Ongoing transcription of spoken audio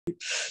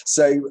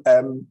So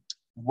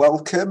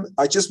welcome.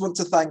 I just want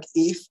to thank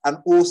Eve and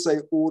also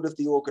all of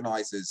the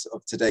organisers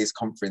of today's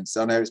conference.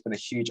 I know it's been a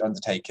huge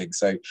undertaking,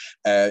 so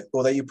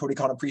although you probably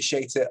can't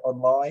appreciate it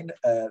online,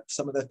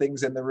 some of the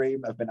things in the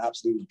room have been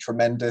absolutely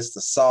tremendous.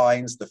 The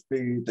signs, the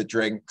food, the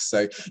drinks.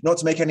 So not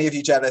to make any of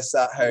you jealous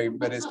at home,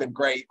 but it's been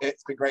great.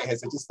 It's been great here.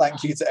 So just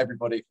thank you to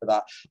everybody for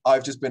that.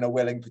 I've just been a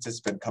willing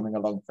participant coming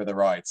along for the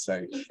ride.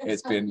 So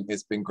it's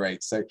been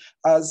great. So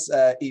as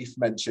Eve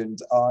mentioned,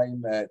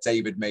 I'm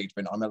David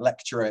Maidment. I'm a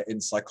lecturer in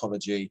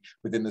psychology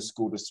within the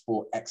School of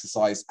Sport,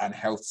 Exercise and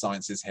Health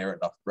Sciences here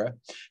at Loughborough.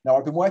 Now,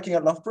 I've been working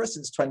at Loughborough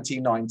since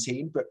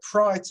 2019, but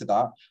prior to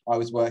that, I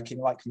was working,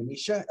 like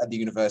Manisha, at the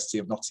University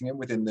of Nottingham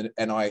within the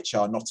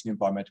NIHR Nottingham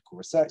Biomedical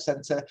Research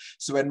Centre.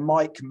 So when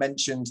Mike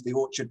mentioned the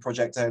Orchard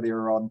project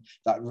earlier on,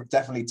 that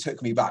definitely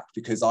took me back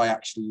because I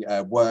actually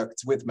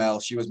worked with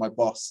Mel. She was my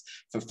boss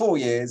for 4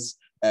 years.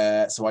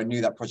 So I knew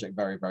that project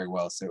very, very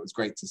well. So it was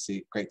great to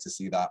see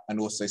that, and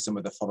also some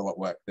of the follow-up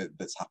work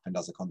that's happened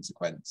as a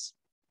consequence.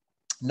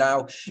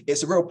 Now,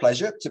 it's a real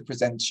pleasure to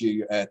present to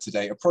you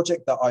today a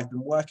project that I've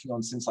been working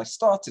on since I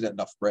started at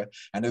Loughborough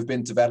and have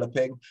been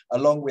developing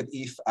along with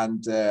Eve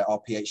and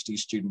our PhD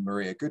student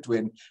Maria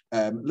Goodwin,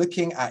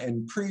 looking at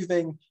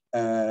improving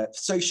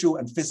social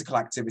and physical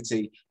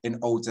activity in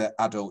older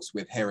adults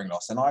with hearing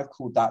loss. And I've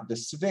called that the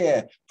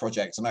Sphere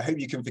project. And I hope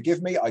you can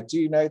forgive me. I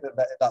do know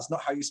that that's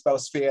not how you spell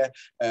sphere,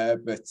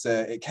 but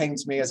it came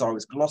to me as I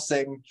was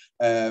glossing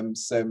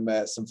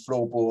some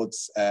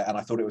floorboards, and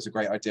I thought it was a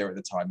great idea at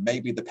the time.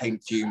 Maybe the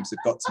paint fumes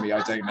have got to me,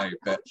 I don't know.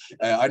 But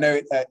I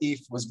know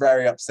Eve was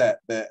very upset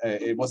that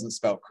it wasn't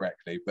spelled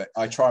correctly, but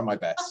I try my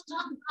best.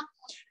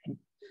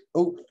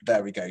 Oh,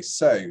 there we go.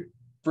 So,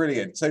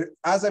 brilliant. So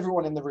as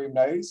everyone in the room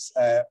knows,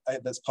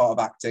 that's part of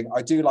acting,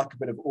 I do like a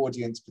bit of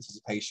audience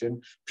participation,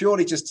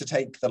 purely just to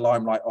take the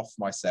limelight off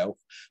myself.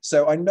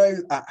 So I know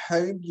at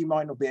home you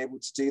might not be able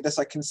to do this.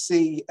 I can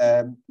see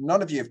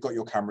none of you have got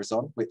your cameras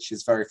on, which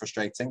is very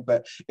frustrating.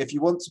 But if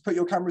you want to put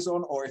your cameras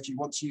on, or if you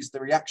want to use the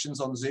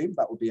reactions on Zoom,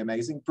 that would be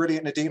amazing.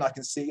 Brilliant, Nadine, I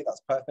can see you.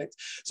 That's perfect.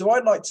 So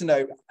I'd like to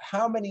know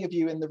how many of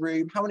you in the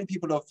room, how many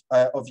people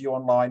of you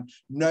online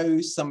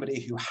know somebody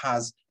who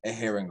has a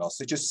hearing loss?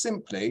 So just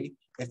simply,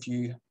 if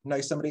you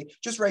know somebody,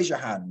 just raise your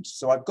hand.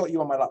 So I've got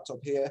you on my laptop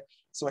here,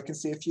 so I can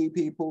see a few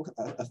people.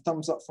 A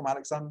thumbs up from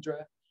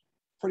Alexandra.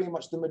 Pretty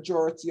much the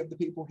majority of the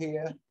people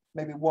here,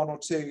 maybe one or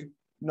two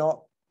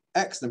not.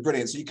 Excellent,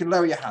 brilliant. So you can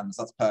lower your hands,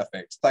 that's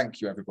perfect.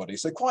 Thank you, everybody.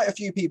 So quite a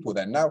few people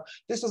then. Now,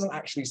 this doesn't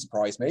actually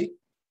surprise me,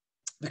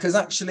 because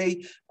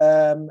actually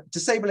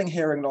disabling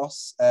hearing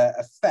loss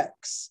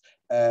affects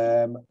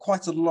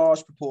quite a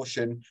large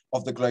proportion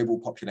of the global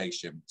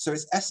population. So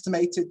it's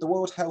estimated, the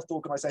World Health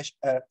Organization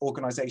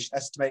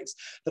estimates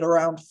that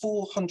around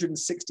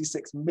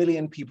 466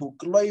 million people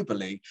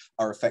globally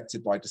are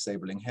affected by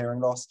disabling hearing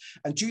loss.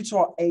 And due to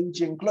our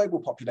aging global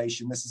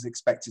population, this is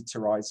expected to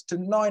rise to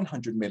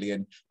 900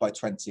 million by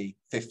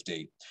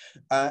 2050.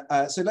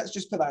 So let's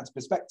just put that into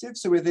perspective.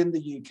 So within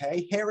the UK,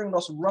 hearing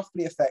loss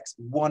roughly affects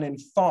 1 in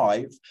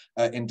 5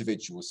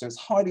 individuals. So it's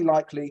highly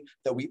likely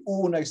that we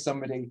all know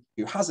somebody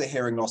who has a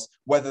hearing loss,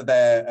 whether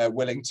they're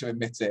willing to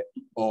admit it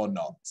or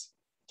not.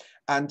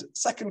 And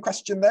second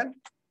question then,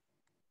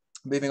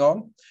 moving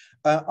on,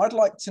 I'd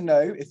like to know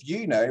if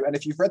you know, and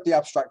if you've read the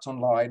abstract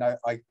online,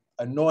 I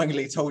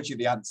annoyingly told you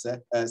the answer,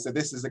 so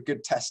this is a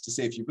good test to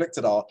see if you've looked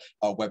at our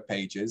web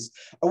pages.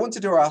 I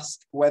wanted to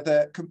ask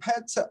whether,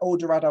 compared to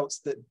older adults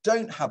that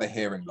don't have a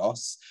hearing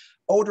loss,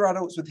 older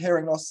adults with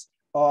hearing loss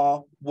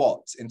are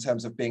what in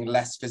terms of being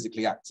less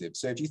physically active?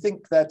 So if you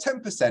think they're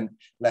 10%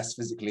 less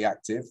physically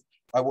active,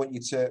 I want you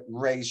to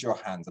raise your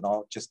hand, and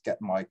I'll just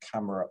get my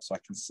camera up so I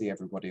can see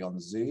everybody on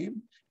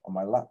Zoom on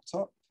my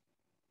laptop.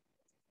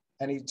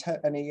 Any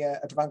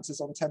advances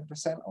on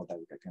 10%? Oh, there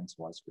we go, going to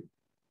widescreen.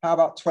 How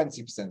about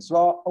 20%? So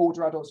are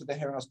older adults with their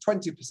hearing loss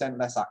 20%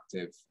 less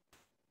active?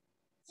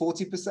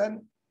 40%?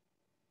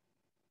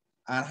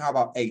 And how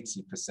about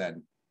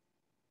 80%?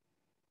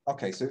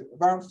 Okay, so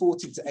around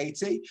 40 to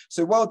 80.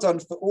 So well done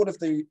for all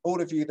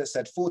of you that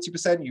said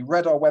 40%. You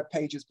read our web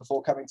pages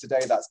before coming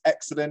today. That's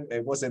excellent.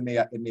 It was in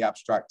the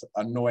abstract.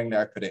 Annoyingly,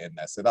 I put it in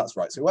there. So that's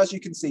right. So as you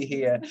can see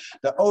here,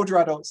 the older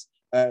adults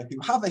who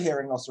have a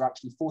hearing loss are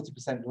actually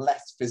 40%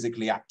 less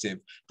physically active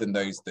than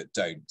those that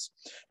don't.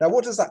 Now,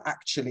 what does that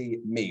actually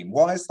mean?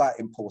 Why is that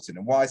important?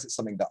 And why is it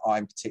something that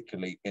I'm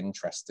particularly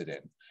interested in?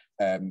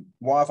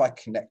 Why have I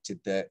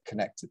connected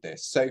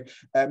this? So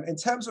in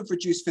terms of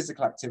reduced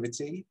physical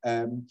activity,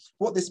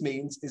 what this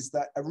means is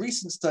that a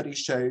recent study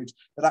showed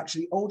that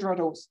actually older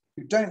adults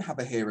who don't have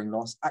a hearing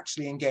loss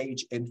actually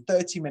engage in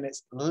 30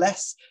 minutes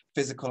less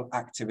physical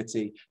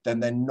activity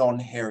than their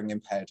non-hearing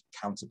impaired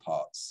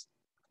counterparts.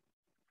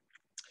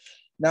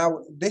 Now,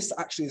 this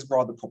actually is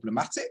rather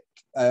problematic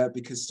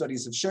because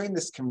studies have shown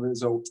this can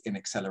result in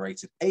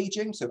accelerated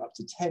aging, so up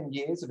to 10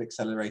 years of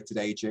accelerated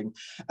aging,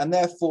 and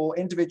therefore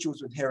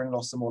individuals with hearing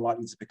loss are more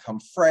likely to become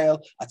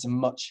frail at a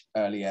much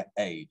earlier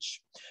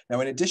age.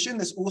 Now, in addition,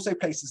 this also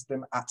places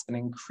them at an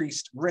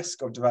increased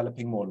risk of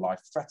developing more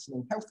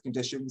life-threatening health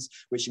conditions,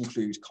 which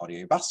include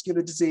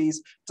cardiovascular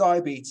disease,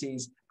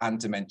 diabetes, and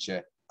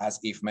dementia, as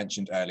Eve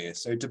mentioned earlier.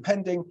 So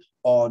depending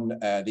on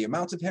the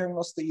amount of hearing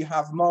loss that you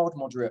have, mild,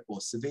 moderate,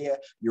 or severe,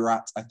 you're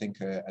at, I think,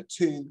 a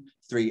 2,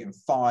 3, and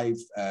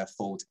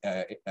 5-fold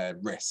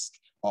risk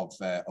of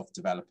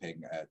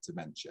developing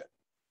dementia.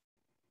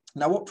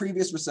 Now, what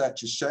previous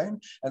research has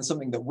shown, and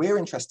something that we're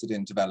interested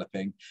in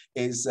developing,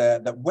 is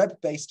that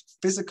web-based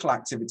physical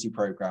activity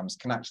programs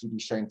can actually be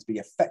shown to be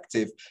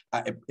effective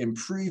at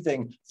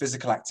improving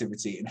physical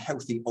activity in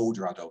healthy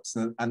older adults.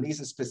 And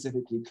these are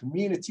specifically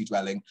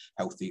community-dwelling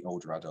healthy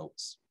older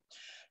adults.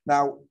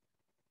 Now,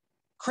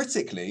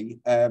 critically,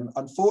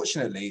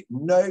 unfortunately,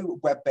 no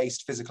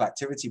web-based physical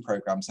activity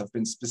programs have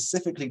been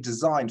specifically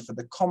designed for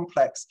the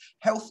complex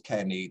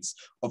healthcare needs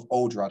of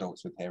older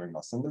adults with hearing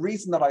loss. And the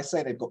reason that I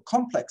say they've got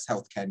complex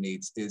healthcare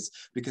needs is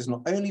because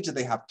not only do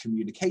they have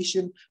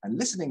communication and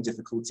listening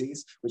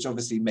difficulties, which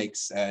obviously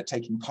makes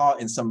taking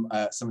part in some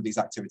of these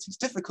activities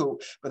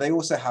difficult, but they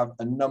also have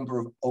a number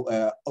of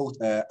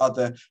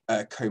other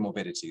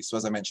comorbidities. So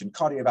as I mentioned,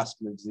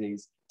 cardiovascular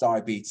disease,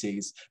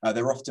 diabetes.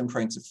 They're often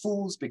prone to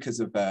falls because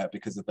of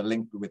the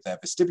link with their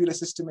vestibular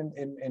system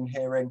in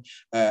hearing,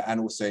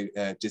 and also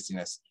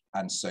dizziness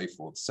and so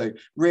forth. So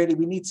really,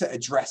 we need to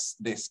address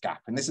this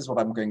gap, and this is what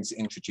I'm going to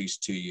introduce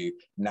to you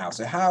now.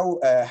 So how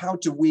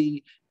do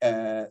we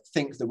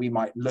think that we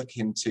might look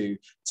into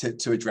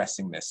to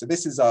addressing this? So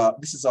this is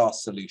our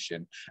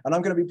solution, and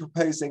I'm going to be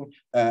proposing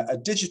a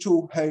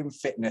digital home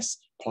fitness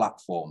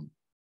platform.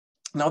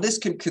 Now, this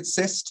can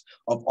consist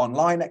of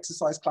online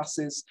exercise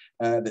classes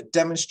that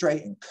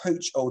demonstrate and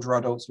coach older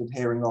adults with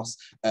hearing loss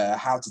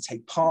how to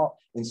take part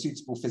in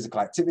suitable physical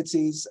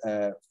activities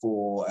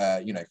for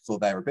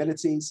their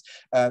abilities.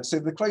 So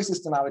the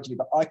closest analogy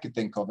that I could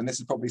think of, and this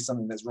is probably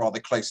something that's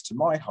rather close to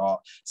my heart,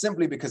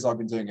 simply because I've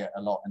been doing it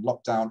a lot in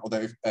lockdown,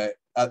 although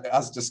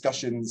as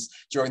discussions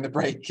during the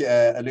break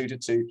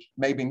alluded to,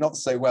 maybe not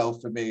so well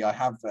for me. I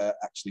have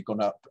actually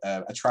gone up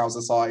a trouser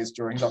size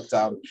during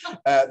lockdown.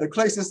 The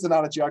closest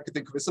analogy I could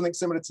think of is something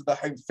similar to the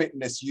home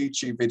fitness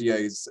YouTube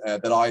videos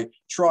that I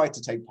tried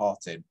to take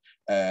part in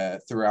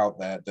throughout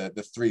the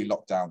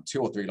 2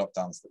 or 3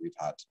 lockdowns that we've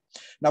had.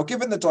 Now,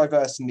 given the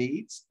diverse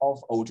needs of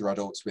older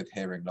adults with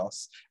hearing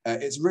loss,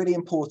 it's really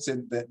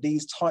important that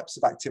these types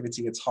of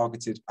activity are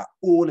targeted at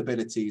all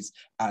abilities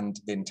and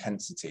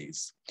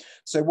intensities.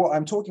 So what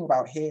I'm talking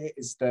about here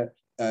is that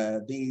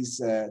these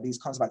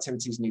kinds of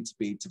activities need to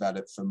be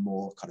developed for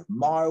more kind of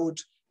mild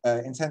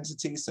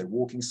intensity, so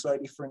walking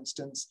slowly, for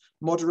instance,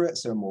 moderate,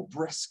 so a more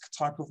brisk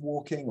type of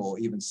walking, or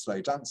even slow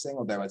dancing,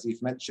 although as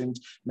Eve mentioned,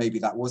 maybe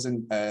that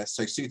wasn't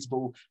so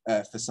suitable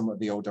for some of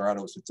the older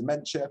adults with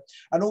dementia.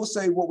 And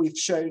also what we've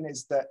shown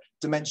is that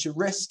dementia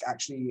risk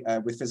actually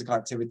with physical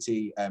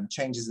activity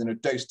changes in a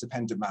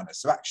dose-dependent manner.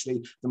 So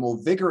actually the more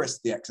vigorous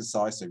the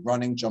exercise, so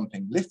running,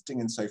 jumping, lifting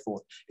and so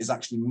forth, is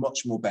actually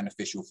much more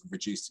beneficial for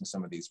reducing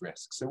some of these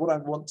risks. So what I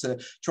want to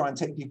try and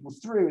take people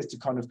through is to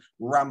kind of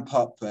ramp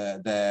up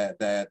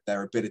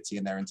their ability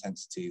and their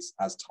intensities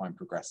as time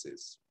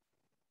progresses.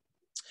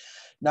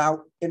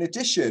 Now, in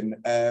addition,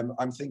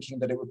 I'm thinking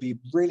that it would be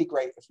really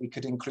great if we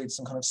could include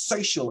some kind of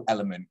social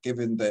element,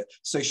 given that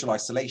social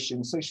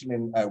isolation, social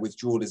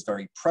withdrawal is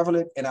very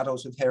prevalent in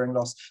adults with hearing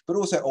loss, but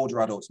also older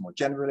adults more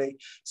generally.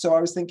 So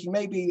I was thinking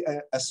maybe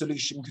a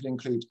solution could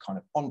include kind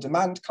of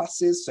on-demand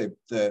classes, so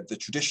the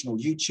traditional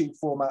YouTube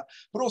format,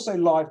 but also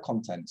live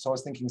content. So I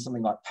was thinking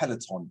something like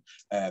Peloton,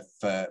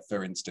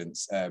 for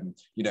instance,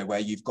 where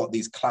you've got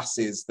these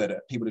classes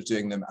that people are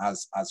doing them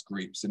as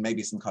groups, and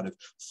maybe some kind of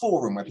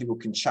forum where people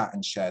can chat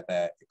and share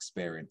their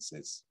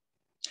experiences.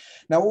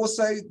 Now,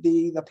 also,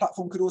 the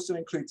platform could also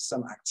include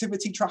some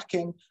activity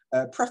tracking,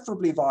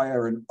 preferably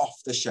via an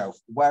off-the-shelf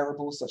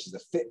wearable such as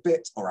a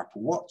Fitbit or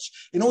Apple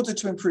Watch, in order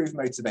to improve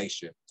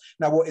motivation.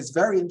 Now, what is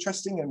very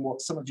interesting and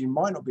what some of you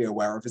might not be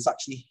aware of is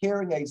actually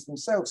hearing aids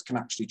themselves can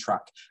actually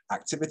track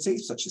activity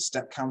such as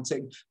step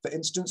counting, for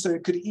instance. So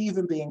it could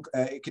even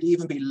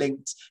be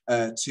linked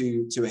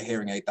to a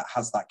hearing aid that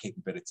has that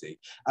capability.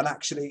 And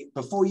actually,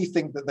 before you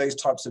think that those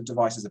types of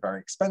devices are very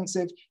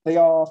expensive, they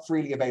are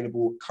freely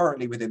available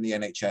currently within the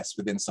NHS,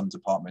 within some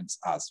departments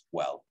as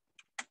well.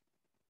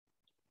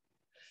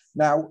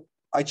 Now,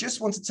 I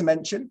just wanted to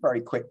mention very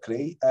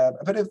quickly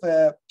a bit of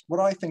what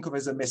I think of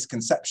as a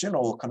misconception,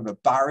 or kind of a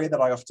barrier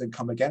that I often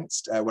come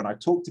against when I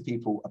talk to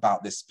people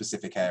about this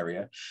specific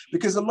area,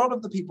 because a lot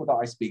of the people that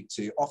I speak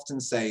to often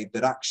say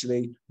that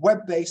actually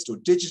web-based or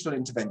digital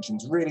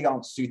interventions really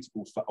aren't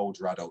suitable for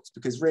older adults,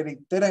 because really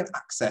they don't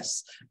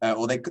access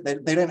or they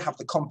don't have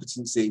the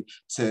competency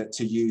to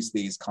use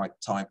these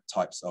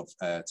types of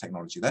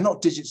technology. They're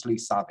not digitally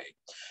savvy.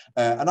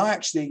 And I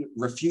actually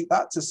refute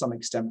that to some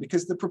extent,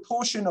 because the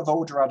proportion of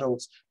older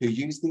adults who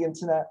use the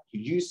internet, who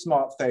use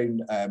smartphone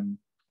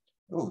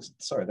Oh,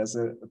 sorry, there's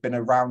been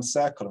a round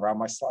circle around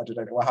my slide. I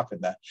don't know what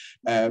happened there.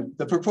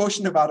 The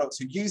proportion of adults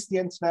who use the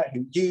internet,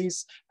 who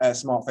use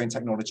smartphone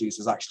technologies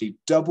has actually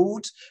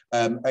doubled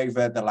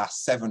over the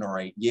last 7 or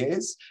 8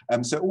 years.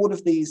 So all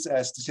of these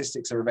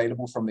statistics are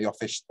available from the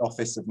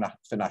Office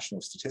for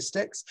National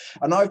Statistics.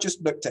 And I've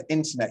just looked at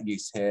internet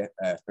use here,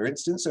 for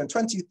instance. So in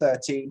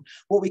 2013,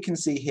 what we can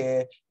see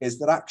here is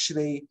that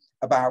actually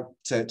about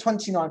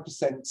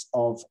 29%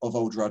 of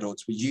older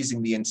adults were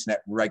using the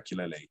internet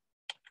regularly.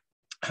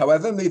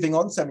 However, moving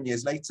on 7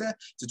 years later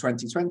to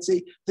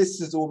 2020, this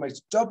has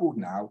almost doubled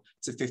now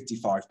to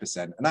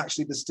 55%. And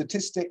actually the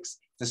statistics,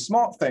 the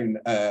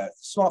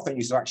smartphone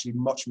use are actually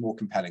much more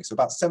compelling. So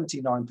about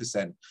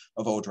 79%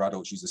 of older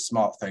adults use a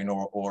smartphone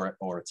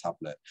or a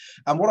tablet.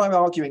 And what I'm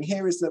arguing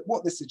here is that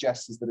what this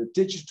suggests is that a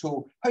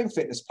digital home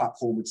fitness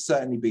platform would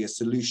certainly be a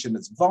solution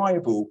that's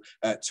viable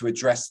to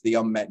address the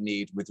unmet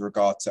need with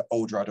regard to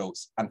older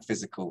adults and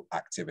physical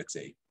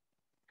activity.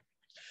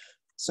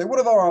 So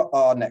what are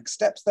our next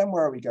steps then?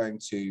 Where are we going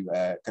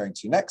to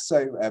next?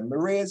 So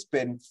Maria's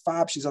been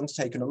fab. She's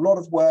undertaken a lot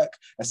of work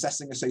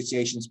assessing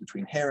associations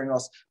between hearing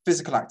loss,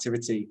 physical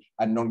activity,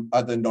 and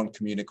other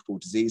non-communicable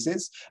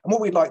diseases. And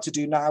what we'd like to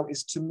do now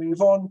is to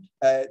move on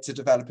to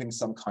developing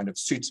some kind of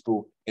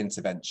suitable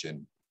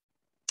intervention.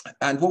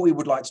 And what we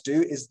would like to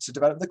do is to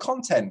develop the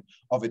content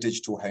of a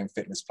digital home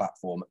fitness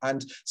platform.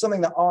 And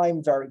something that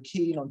I'm very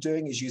keen on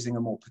doing is using a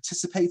more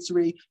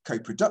participatory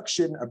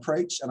co-production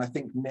approach. And I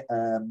think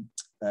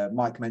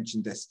Mike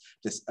mentioned this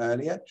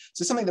earlier.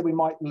 So something that we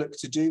might look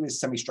to do is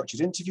semi-structured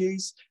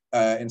interviews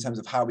in terms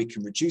of how we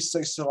can reduce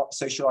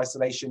social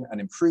isolation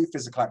and improve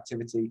physical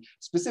activity,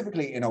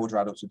 specifically in older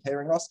adults with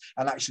hearing loss.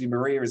 And actually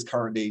Maria is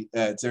currently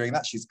doing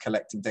that. She's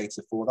collecting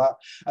data for that.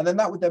 And then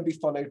that would then be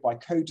followed by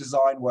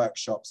co-design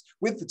workshops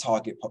with the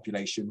target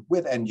population,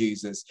 with end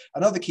users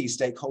and other key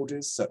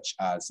stakeholders such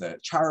as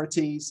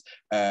charities,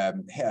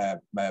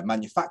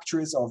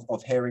 manufacturers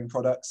of hearing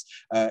products,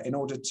 in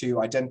order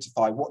to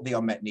identify what the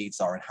unmet needs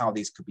are and how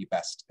these could be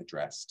best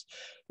addressed.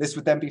 This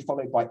would then be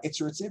followed by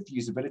iterative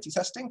usability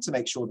testing to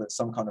make sure that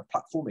some kind of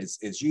platform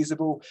is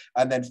usable,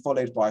 and then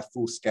followed by a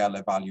full-scale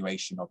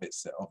evaluation of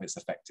its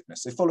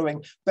effectiveness. So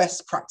following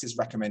best practice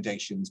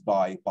recommendations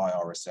by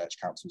our research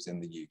councils in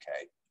the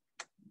UK.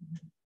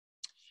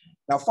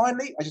 Now,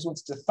 finally, I just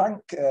wanted to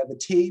thank the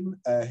team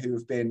who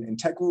have been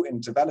integral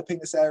in developing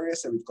this area.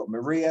 So we've got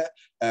Maria.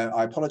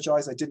 I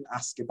apologize, I didn't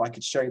ask if I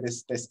could show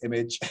this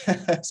image,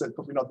 so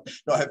probably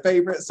not her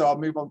favorite, so I'll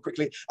move on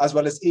quickly, as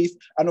well as Eve.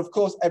 And of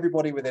course,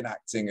 everybody within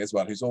acting as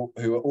well,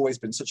 who have always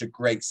been such a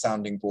great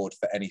sounding board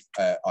for any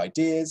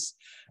ideas.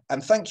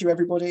 And thank you,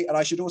 everybody. And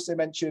I should also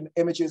mention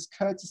images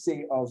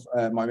courtesy of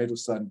my middle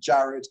son,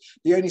 Jared.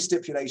 The only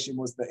stipulation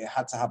was that it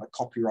had to have a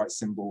copyright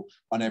symbol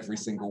on every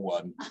single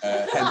one,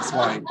 hence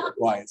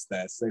why it's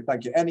there. So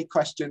thank you. Any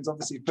questions,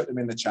 obviously put them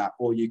in the chat,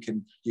 or you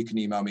can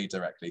email me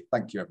directly.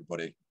 Thank you, everybody.